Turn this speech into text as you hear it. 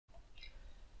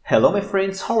Hello my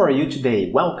friends, how are you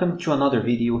today? Welcome to another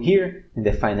video here in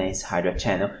the Finance Hydra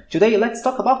channel. Today let's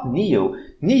talk about NIO.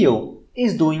 NIO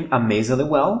is doing amazingly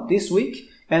well this week,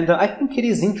 and I think it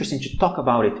is interesting to talk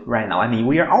about it right now. I mean,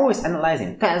 we are always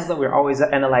analyzing Tesla, we're always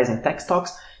analyzing tech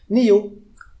stocks. NIO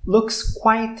looks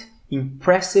quite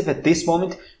impressive at this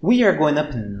moment. We are going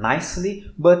up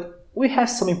nicely, but we have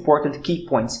some important key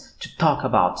points to talk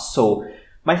about. So,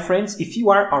 my friends, if you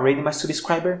are already my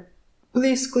subscriber,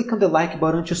 please click on the like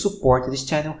button to support this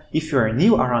channel. If you are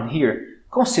new around here,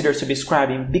 consider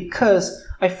subscribing because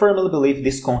I firmly believe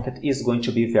this content is going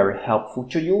to be very helpful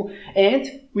to you.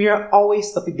 And we are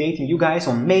always updating you guys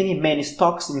on many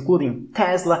stocks, including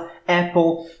Tesla,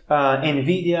 Apple,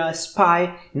 Nvidia,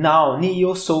 SPY, now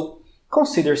NIO. So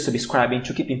consider subscribing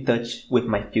to keep in touch with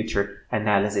my future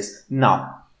analysis.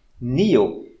 Now,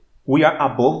 NIO, we are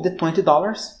above the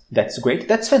 $20. That's great.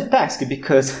 That's fantastic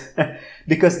because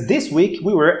because this week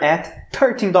we were at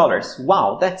 $13.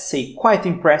 Wow, that's a quite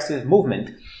impressive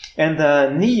movement. And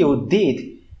NIO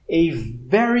did a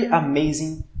very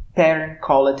amazing pattern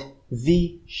called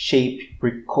V-shaped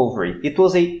recovery. It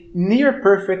was a near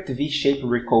perfect V-shaped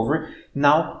recovery.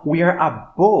 Now we are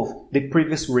above the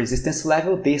previous resistance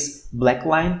level, this black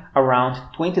line around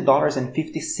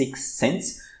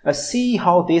 $20.56. See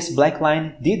how this black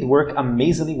line did work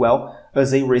amazingly well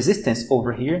as a resistance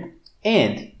over here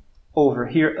and over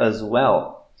here as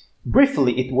well.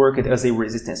 Briefly, it worked as a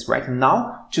resistance. Right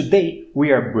now, today,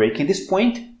 we are breaking this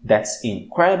point. That's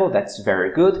incredible. That's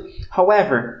very good.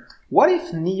 However, what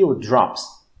if NIO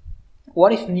drops?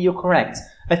 What if NIO corrects?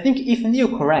 I think if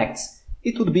NIO corrects,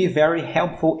 it would be very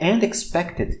helpful and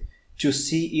expected to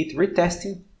see it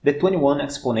retesting the 21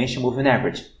 exponential moving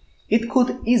average. It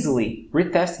could easily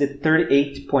retest the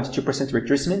 38.2%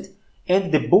 retracement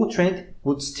and the bull trend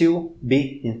would still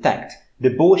be intact. The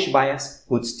bullish bias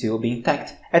would still be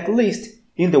intact, at least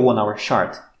in the 1 hour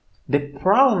chart. The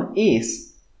problem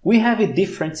is we have a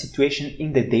different situation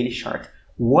in the daily chart.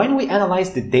 When we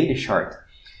analyze the daily chart,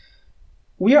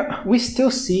 we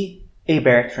still see a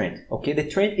bear trend. Okay, the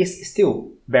trend is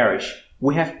still bearish.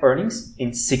 We have earnings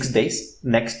in 6 days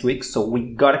next week, so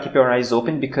we gotta keep our eyes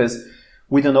open because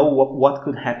we don't know what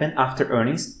could happen after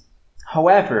earnings.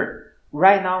 However,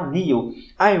 right now, NIO,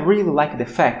 I really like the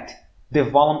fact the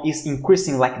volume is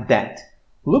increasing like that.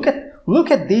 Look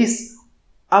at this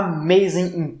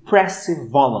amazing, impressive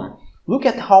volume. Look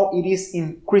at how it is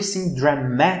increasing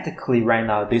dramatically right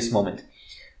now at this moment.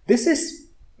 This is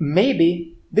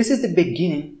the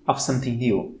beginning of something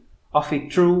new, of a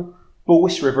true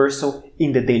bullish reversal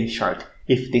in the daily chart.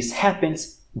 If this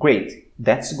happens, great.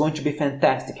 That's going to be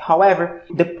fantastic. However,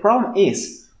 the problem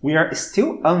is we are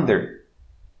still under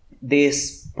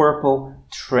this purple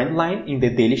trend line in the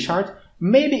daily chart.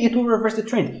 Maybe it will reverse the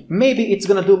trend. Maybe it's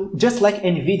going to do just like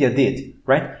Nvidia did,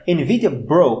 right? Nvidia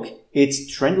broke its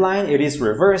trend line. It is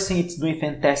reversing. It's doing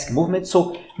fantastic movement.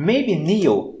 So maybe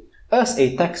NIO, as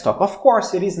a tech stock, of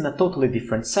course, it is in a totally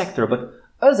different sector, but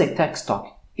as a tech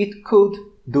stock, it could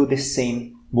do the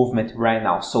same movement right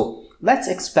now. So let's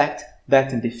expect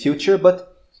that in the future,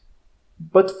 but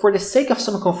for the sake of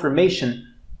some confirmation,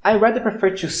 I rather prefer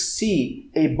to see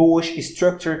a bullish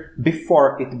structure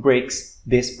before it breaks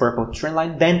this purple trend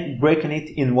line than breaking it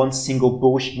in one single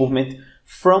bullish movement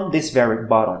from this very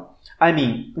bottom. I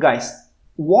mean, guys,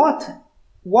 what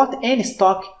any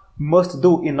stock must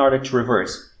do in order to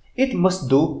reverse? It must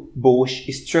do bullish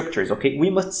structures, okay? We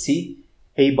must see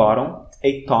a bottom,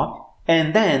 a top,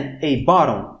 and then a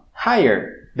bottom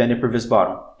higher than the previous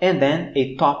bottom, and then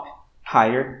a top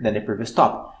higher than the previous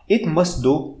top. It must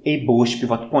do a bullish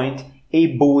pivot point,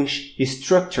 a bullish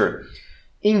structure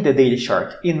in the daily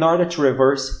chart in order to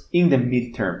reverse in the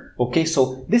midterm. Okay,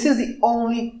 so this is the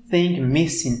only thing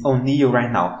missing on NIO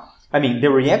right now. I mean, the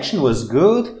reaction was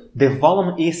good, the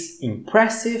volume is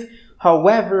impressive,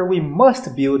 however, we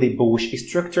must build a bullish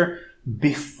structure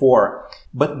before.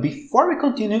 But before we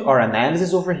continue our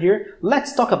analysis over here,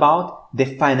 let's talk about the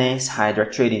Finance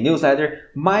Hydra Trading Newsletter,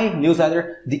 my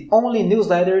newsletter, the only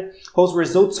newsletter whose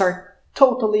results are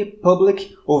totally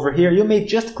public over here. You may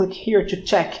just click here to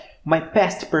check my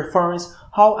past performance,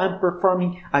 how I'm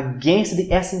performing against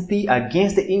the S&P,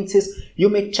 against the indices. You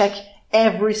may check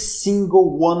every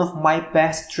single one of my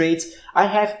past trades. I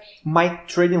have my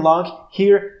trading log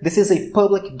here. This is a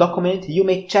public document. You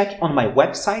may check on my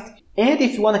website. And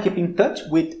if you want to keep in touch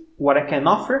with what I can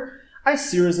offer, I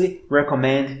seriously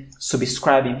recommend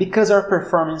subscribing because our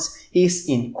performance is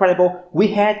incredible. We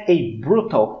had a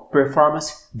brutal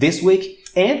performance this week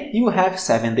and you have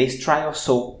 7 days trial,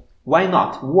 so why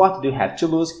not? What do you have to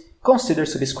lose? Consider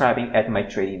subscribing at my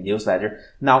trading newsletter.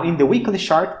 Now in the weekly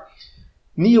chart,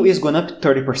 NIO is going up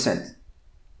 30%.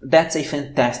 That's a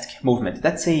fantastic movement.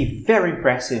 That's a very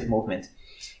impressive movement.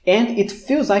 And it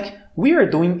feels like we are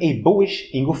doing a bullish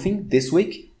engulfing this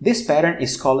week. This pattern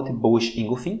is called bullish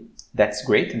engulfing. That's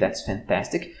great. That's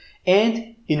fantastic.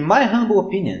 And in my humble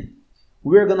opinion,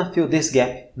 we're going to fill this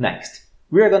gap next.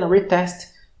 We're going to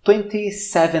retest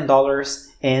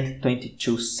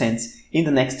 $27.22 in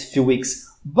the next few weeks.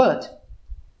 But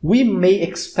we may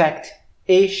expect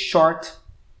a short-term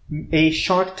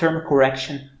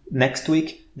correction next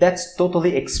week. That's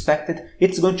totally expected.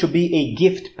 It's going to be a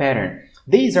gift pattern.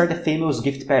 These are the famous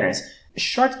gift patterns.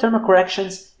 Short-term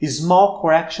corrections, small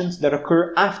corrections that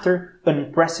occur after an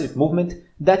impressive movement.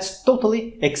 That's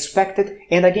totally expected.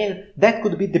 And again, that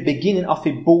could be the beginning of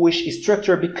a bullish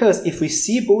structure, because if we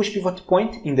see a bullish pivot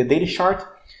point in the daily chart,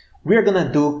 we're gonna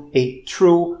do a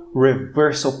true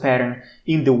reversal pattern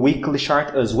in the weekly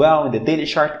chart as well, in the daily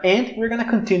chart, and we're gonna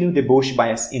continue the bullish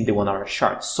bias in the 1 hour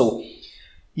chart. So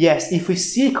yes, if we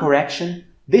see a correction,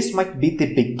 this might be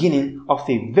the beginning of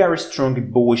a very strong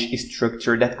bullish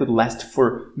structure that could last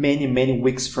for many, many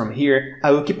weeks from here.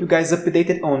 I will keep you guys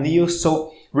updated on NIO,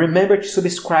 so remember to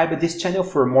subscribe to this channel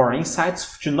for more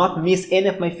insights. Do not miss any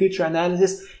of my future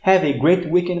analysis. Have a great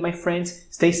weekend, my friends.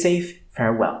 Stay safe.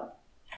 Farewell.